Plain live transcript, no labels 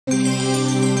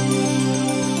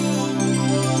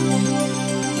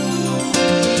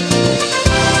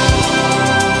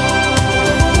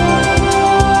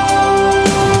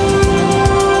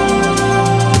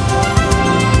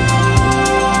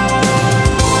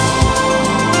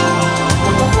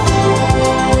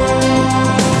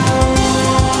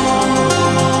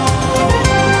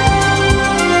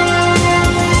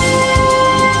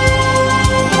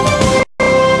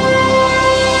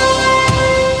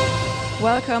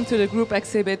welcome to the group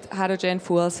exhibit Hydrogen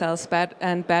Fuel Cells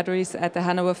and Batteries at the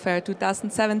Hanover Fair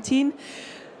 2017.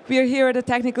 We are here at the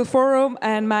Technical Forum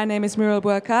and my name is Muriel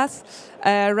Buerkas.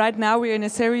 Right now we are in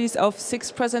a series of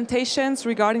 6 presentations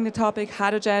regarding the topic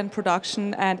hydrogen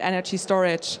production and energy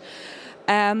storage.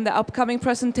 The upcoming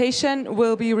presentation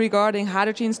will be regarding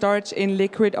hydrogen storage in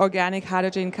liquid organic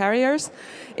hydrogen carriers,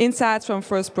 insights from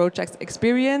first project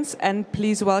experience, and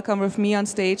please welcome with me on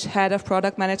stage Head of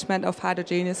Product Management of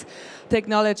Hydrogenious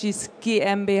Technologies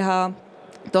GmbH,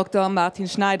 Dr. Martin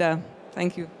Schneider.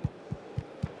 Thank you.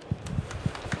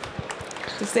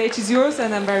 The stage is yours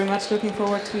and I'm very much looking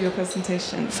forward to your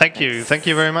presentation. Thank you. Thank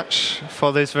you very much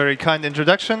for this very kind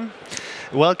introduction.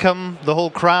 Welcome the whole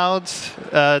crowd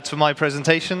to my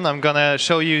presentation. I'm going to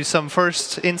show you some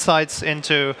first insights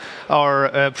into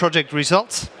our project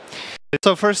results.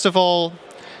 So first of all,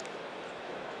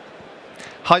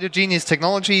 Hydrogenious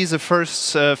Technologies, the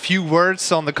first few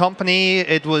words on the company.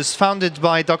 It was founded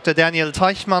by Dr. Daniel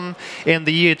Teichmann in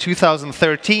the year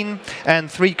 2013, and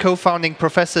 3 co-founding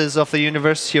professors of the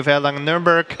University of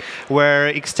Erlangen-Nuremberg, where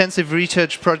extensive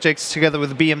research projects together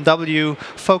with BMW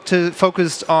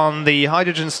focused on the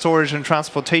hydrogen storage and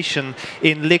transportation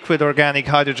in liquid organic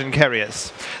hydrogen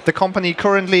carriers. The company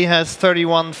currently has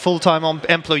 31 full-time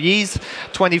employees,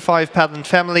 25 patent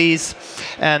families,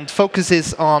 and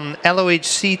focuses on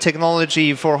LOHC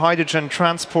technology for hydrogen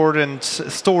transport and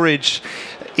storage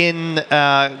in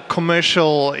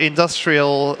commercial,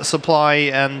 industrial supply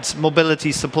and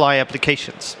mobility supply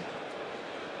applications.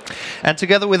 And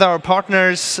together with our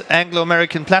partners,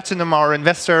 Anglo-American Platinum, our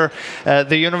investor,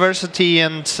 the university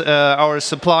and our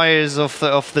suppliers of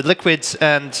the liquids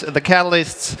and the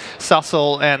catalysts,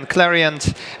 Sasol and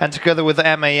Clariant, and together with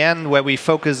MAN, where we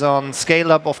focus on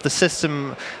scale-up of the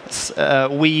system,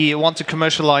 we want to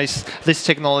commercialize this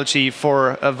technology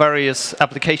for various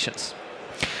applications.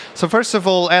 So first of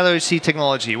all, LOHC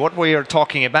technology. What we are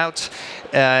talking about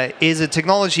is a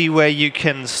technology where you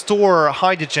can store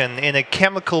hydrogen in a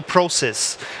chemical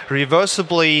process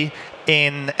reversibly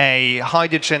in a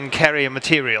hydrogen carrier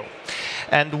material.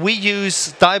 And we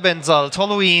use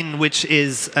dibenzyl-toluene, which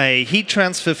is a heat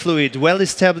transfer fluid well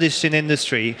established in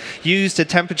industry, used at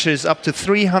temperatures up to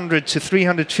 300 to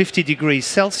 350 degrees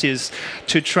Celsius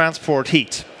to transport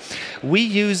heat. We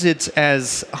use it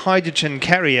as hydrogen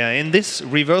carrier in this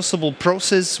reversible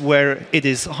process where it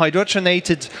is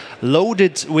hydrogenated,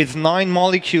 loaded with 9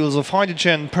 molecules of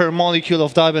hydrogen per molecule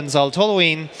of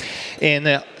dibenzyl-toluene in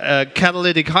a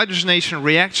catalytic hydrogenation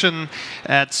reaction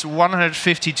at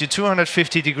 150 to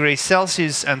 250 degrees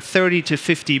Celsius and 30 to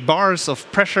 50 bars of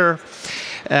pressure.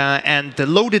 And the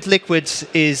loaded liquid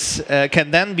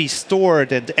can then be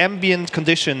stored at ambient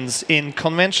conditions in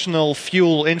conventional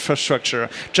fuel infrastructure,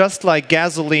 just like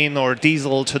gasoline or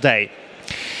diesel today.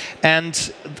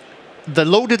 And the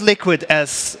loaded liquid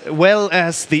as well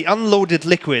as the unloaded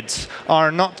liquids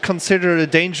are not considered a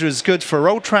dangerous good for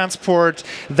road transport.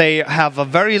 They have a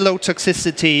very low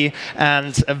toxicity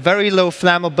and a very low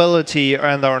flammability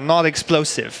and are not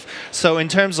explosive. So in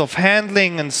terms of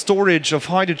handling and storage of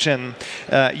hydrogen,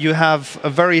 you have a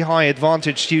very high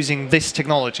advantage using this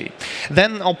technology.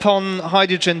 Then upon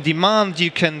hydrogen demand, you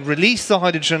can release the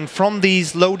hydrogen from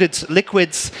these loaded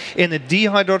liquids in a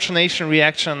dehydrogenation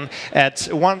reaction at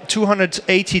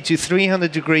 280 to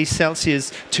 300 degrees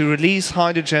Celsius to release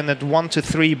hydrogen at 1 to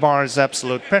 3 bars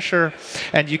absolute pressure.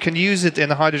 And you can use it in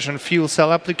a hydrogen fuel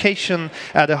cell application,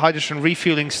 at a hydrogen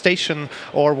refueling station,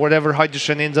 or whatever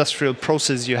hydrogen industrial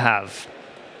process you have.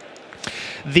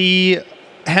 The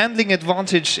handling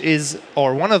advantage is,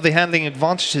 or one of the handling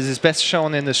advantages is best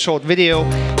shown in a short video.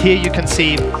 Here you can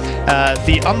see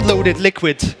the unloaded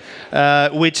liquid,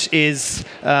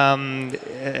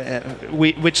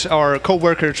 which our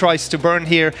co-worker tries to burn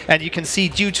here, and you can see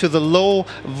due to the low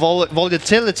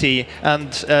volatility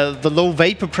and the low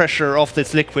vapor pressure of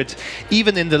this liquid,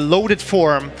 even in the loaded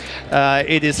form,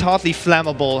 it is hardly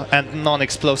flammable and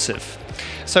non-explosive.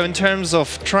 So in terms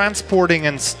of transporting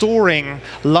and storing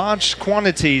large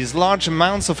quantities, large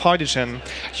amounts of hydrogen,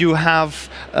 you have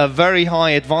a very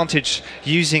high advantage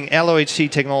using LOHC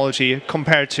technology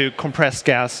compared to compressed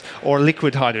gas or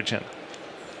liquid hydrogen.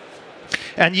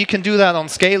 And you can do that on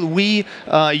scale. We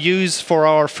use for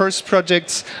our first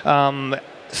projects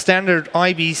standard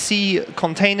IBC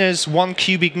containers, 1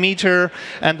 cubic meter,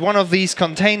 and one of these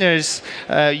containers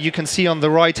you can see on the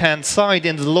right hand side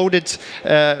in the loaded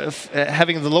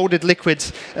having the loaded liquid,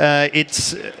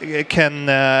 it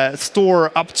can store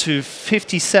up to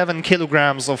 57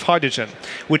 kilograms of hydrogen,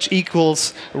 which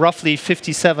equals roughly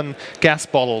 57 gas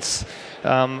bottles,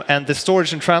 and the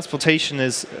storage and transportation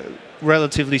is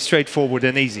relatively straightforward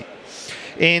and easy.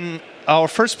 In our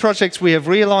first projects we have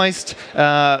realized,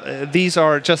 these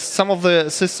are just some of the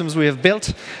systems we have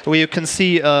built. Where you can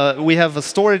see we have a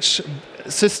storage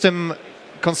system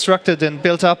constructed and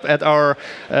built up at our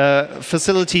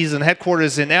facilities and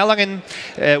headquarters in Erlangen,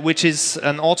 which is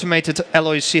an automated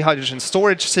LOHC hydrogen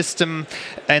storage system,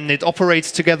 and it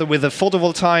operates together with a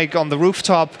photovoltaic on the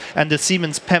rooftop and the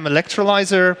Siemens PEM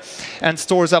electrolyzer, and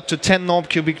stores up to 10 norm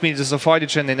cubic meters of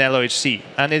hydrogen in LOHC,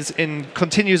 and is in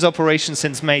continuous operation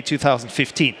since May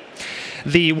 2015.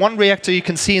 The one reactor you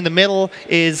can see in the middle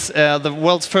is the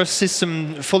world's first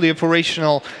system fully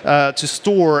operational to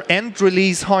store and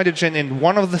release hydrogen in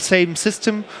one of the same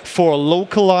system for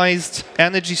localized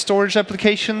energy storage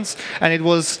applications, and it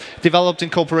was developed in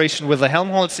cooperation with the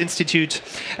Helmholtz Institute.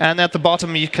 And at the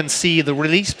bottom you can see the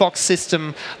release box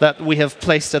system that we have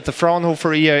placed at the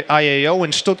Fraunhofer IAO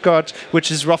in Stuttgart,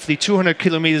 which is roughly 200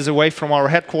 kilometers away from our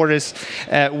headquarters,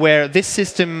 where this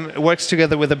system works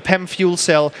together with a PEM fuel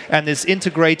cell and is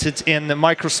integrated in the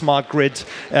microsmart grid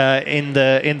in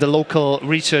the local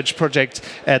research project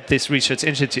at this research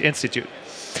institute.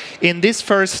 In this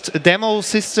first demo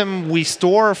system, we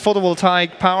store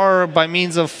photovoltaic power by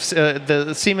means of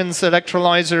the Siemens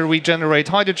electrolyzer. We generate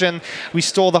hydrogen. We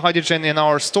store the hydrogen in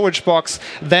our storage box.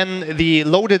 Then the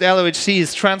loaded LOHC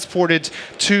is transported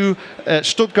to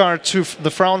Stuttgart, to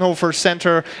the Fraunhofer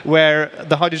Center, where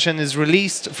the hydrogen is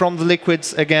released from the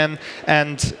liquids again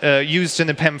and used in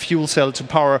a PEM fuel cell to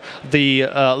power the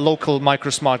local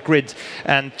microsmart grid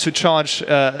and to charge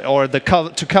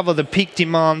to cover the peak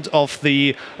demand of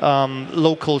the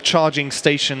local charging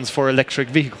stations for electric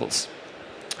vehicles.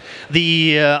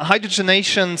 The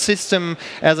hydrogenation system,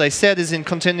 as I said, is in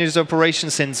continuous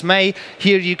operation since May.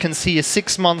 Here you can see a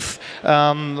 6-month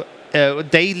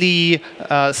daily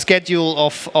schedule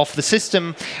of the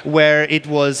system, where it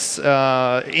was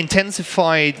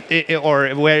intensified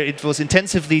or where it was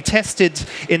intensively tested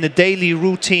in a daily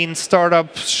routine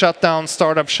startup, shutdown,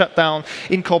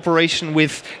 in cooperation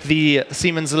with the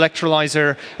Siemens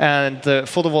electrolyzer and the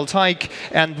photovoltaic,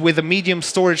 and with a medium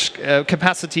storage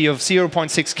capacity of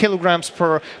 0.6 kilograms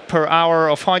per hour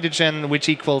of hydrogen, which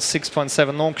equals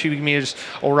 6.7 norm cubic meters,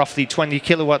 or roughly 20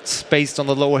 kilowatts based on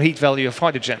the lower heat value of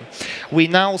hydrogen. We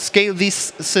now scale this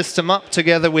system up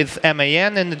together with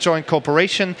MAN in the joint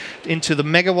cooperation into the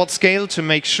megawatt scale to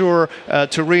make sure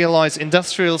to realize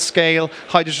industrial scale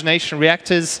hydrogenation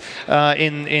reactors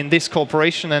in this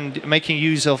cooperation, and making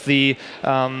use of the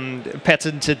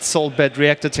patented salt bed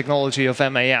reactor technology of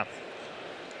MAN.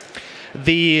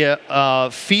 The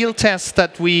field test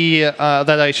that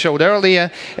I showed earlier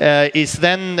is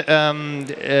then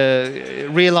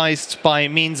realized by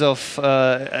means of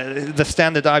the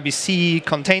standard IBC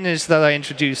containers that I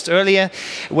introduced earlier,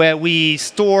 where we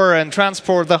store and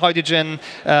transport the hydrogen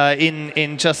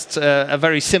in just a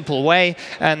very simple way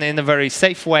and in a very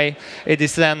safe way. It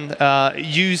is then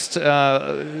used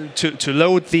to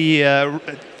load the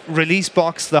release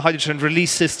box, the hydrogen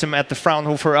release system at the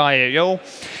Fraunhofer IAO,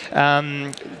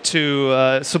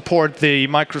 to support the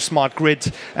microsmart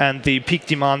grid and the peak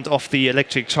demand of the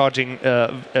electric charging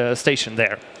station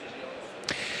there.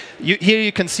 Here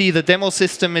you can see the demo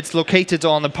system. It's located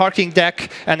on a parking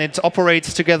deck, and it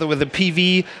operates together with a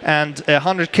PV and a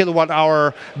 100 kilowatt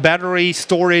hour battery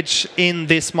storage in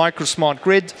this microsmart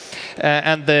grid,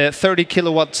 and the 30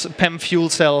 kilowatt PEM fuel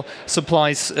cell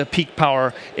supplies peak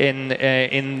power in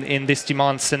this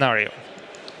demand scenario.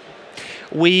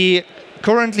 We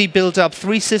currently built up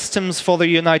 3 systems for the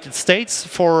United States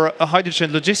for a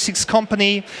hydrogen logistics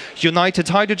company. United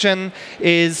Hydrogen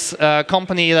is a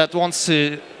company that wants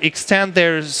to extend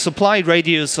their supply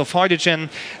radius of hydrogen,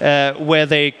 where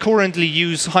they currently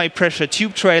use high-pressure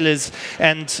tube trailers,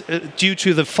 and due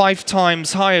to the 5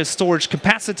 times higher storage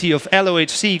capacity of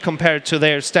LOHC compared to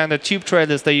their standard tube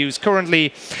trailers they use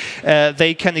currently,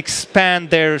 they can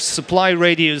expand their supply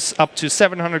radius up to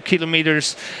 700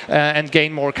 kilometers and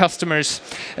gain more customers.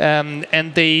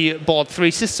 And they bought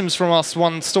 3 systems from us: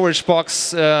 one storage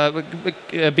box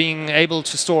being able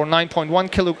to store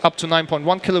up to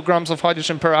 9.1 kilograms of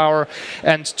hydrogen per hour,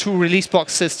 and 2 release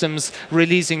box systems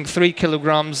releasing 3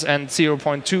 kilograms and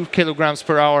 0.2 kilograms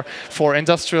per hour for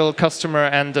industrial customer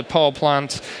and a power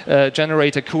plant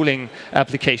generator cooling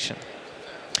application.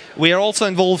 We are also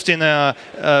involved in a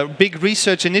big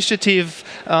research initiative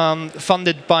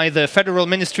funded by the Federal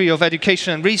Ministry of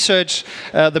Education and Research,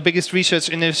 the biggest research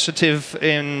initiative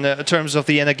in terms of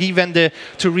the Energiewende,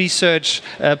 to research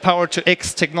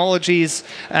Power-to-X technologies.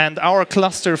 And our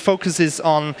cluster focuses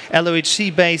on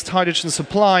LOHC-based hydrogen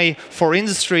supply for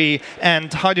industry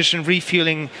and hydrogen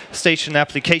refueling station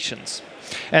applications.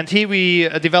 And here we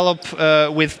develop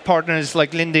with partners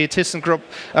like Linde, ThyssenKrupp,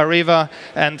 Areva,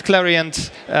 and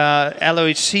Clariant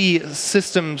LOHC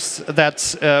systems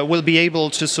that will be able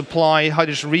to supply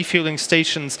hydrogen refueling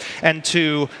stations and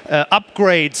to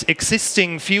upgrade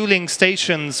existing fueling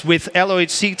stations with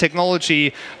LOHC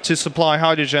technology to supply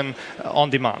hydrogen on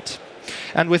demand.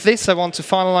 And with this, I want to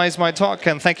finalize my talk,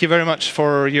 and thank you very much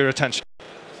for your attention.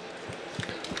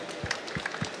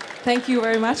 Thank you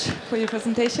very much for your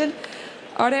presentation.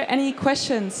 Are there any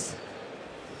questions?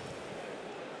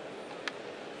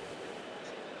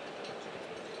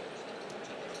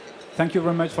 Thank you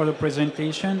very much for the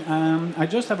presentation. I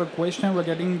just have a question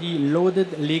regarding the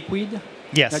loaded liquid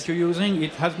that you're using.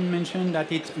 It has been mentioned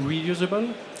that it's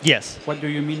reusable. Yes. What do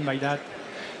you mean by that?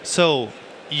 So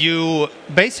you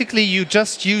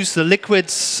just use the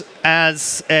liquids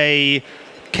as a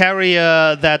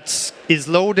carrier that is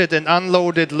loaded and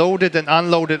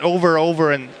unloaded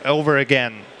over and over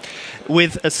again,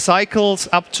 with cycles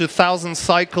up to 1,000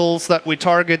 cycles that we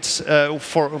target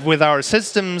with our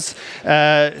systems.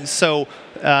 To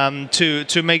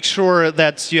make sure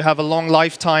that you have a long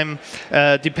lifetime,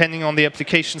 depending on the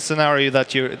application scenario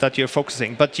that you're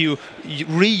focusing. But you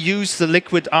reuse the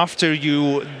liquid after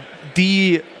you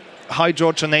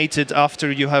dehydrogenate it,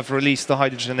 after you have released the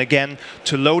hydrogen again,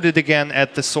 to load it again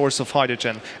at the source of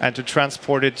hydrogen and to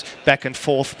transport it back and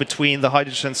forth between the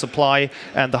hydrogen supply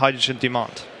and the hydrogen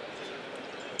demand.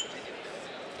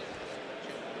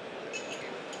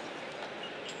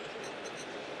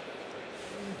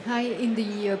 Hi, in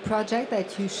the project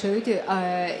that you showed,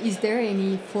 is there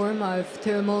any form of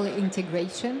thermal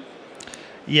integration?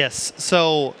 Yes.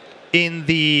 So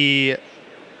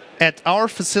at our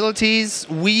facilities,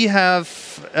 we have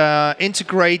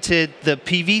integrated the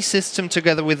PV system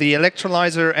together with the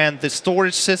electrolyzer and the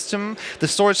storage system. The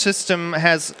storage system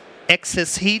has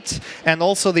excess heat, and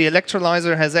also the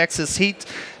electrolyzer has excess heat.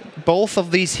 Both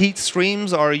of these heat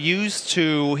streams are used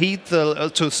to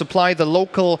supply the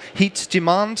local heat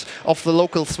demand of the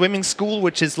local swimming school,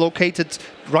 which is located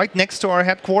right next to our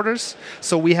headquarters.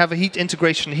 So we have a heat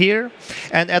integration here.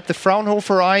 And at the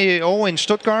Fraunhofer IAO in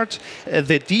Stuttgart,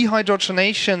 the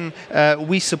dehydrogenation,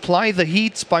 we supply the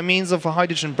heat by means of a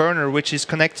hydrogen burner, which is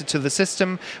connected to the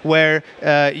system, where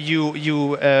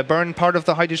you burn part of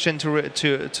the hydrogen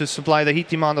to supply the heat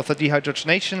demand of the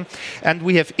dehydrogenation. And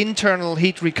we have internal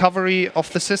heat recovery of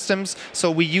the systems.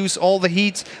 So we use all the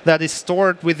heat that is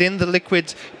stored within the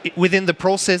liquid, within the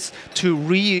process, to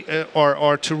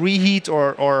reheat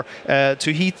or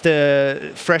to heat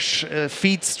the fresh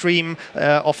feed stream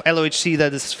of LOHC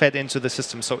that is fed into the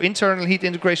system. So internal heat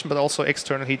integration, but also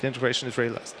external heat integration is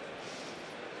realized.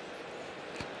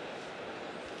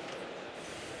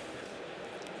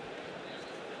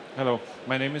 Hello,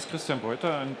 my name is Christian Beuter,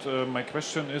 and my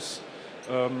question is,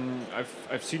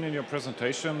 I've seen in your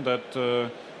presentation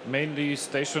that mainly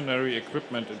stationary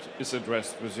equipment is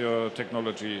addressed with your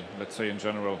technology, let's say in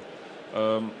general.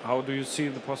 How do you see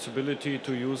the possibility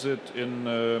to use it in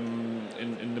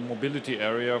the mobility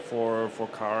area for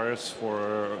cars,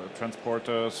 for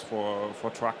transporters, for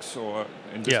trucks, or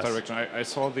in this direction? I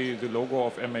saw the logo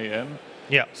of MAN.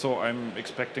 Yeah. So I'm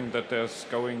expecting that there's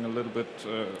going a little bit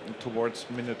towards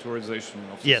miniaturization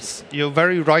of the Yes, system. you're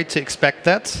very right to expect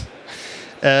that.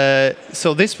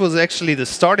 So this was actually the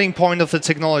starting point of the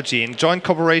technology. In joint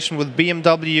cooperation with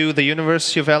BMW, the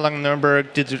University of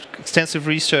Erlangen-Nuremberg did extensive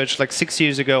research like 6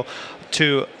 years ago,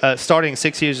 starting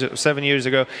 7 years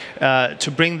ago,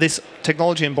 to bring this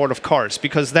technology on board of cars.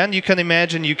 Because then you can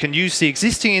imagine you can use the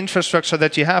existing infrastructure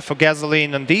that you have for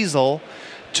gasoline and diesel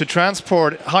to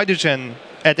transport hydrogen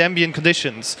at ambient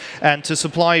conditions and to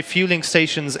supply fueling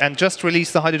stations and just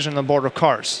release the hydrogen on board of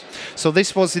cars. So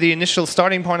this was the initial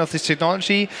starting point of this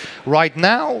technology. Right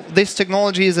now, this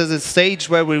technology is at a stage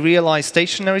where we realize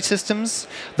stationary systems.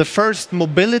 The first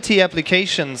mobility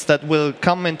applications that will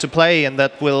come into play and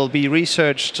that will be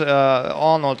researched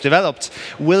on or developed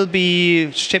will be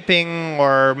shipping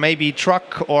or maybe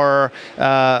truck or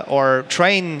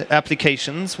train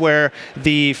applications, where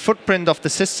the footprint of the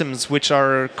systems which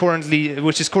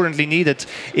is currently needed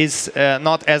is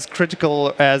not as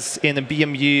critical as in a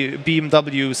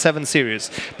BMW 7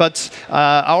 Series. But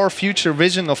our future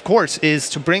vision, of course, is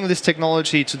to bring this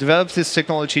technology, to develop this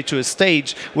technology to a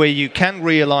stage where you can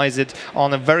realize it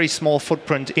on a very small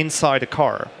footprint inside a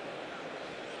car.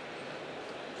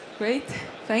 Great,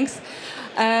 thanks.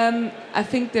 I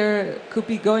think there could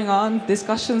be going on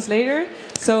discussions later,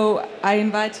 so I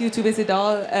invite you to visit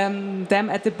all them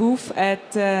at the booth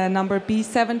at number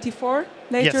B74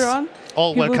 later on.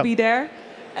 All welcome. We will be there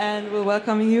and we'll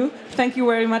welcome you. Thank you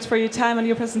very much for your time and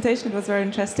your presentation. It was very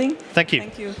interesting. Thank you.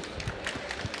 Thank you.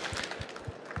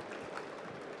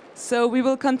 So we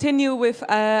will continue with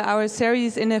our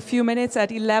series in a few minutes at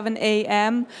 11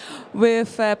 a.m.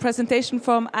 with a presentation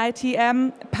from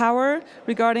ITM Power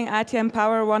regarding ITM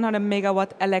Power 100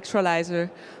 megawatt electrolyzer.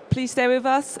 Please stay with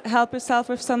us, help yourself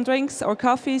with some drinks or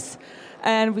coffees,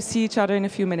 and we see each other in a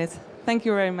few minutes. Thank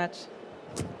you very much.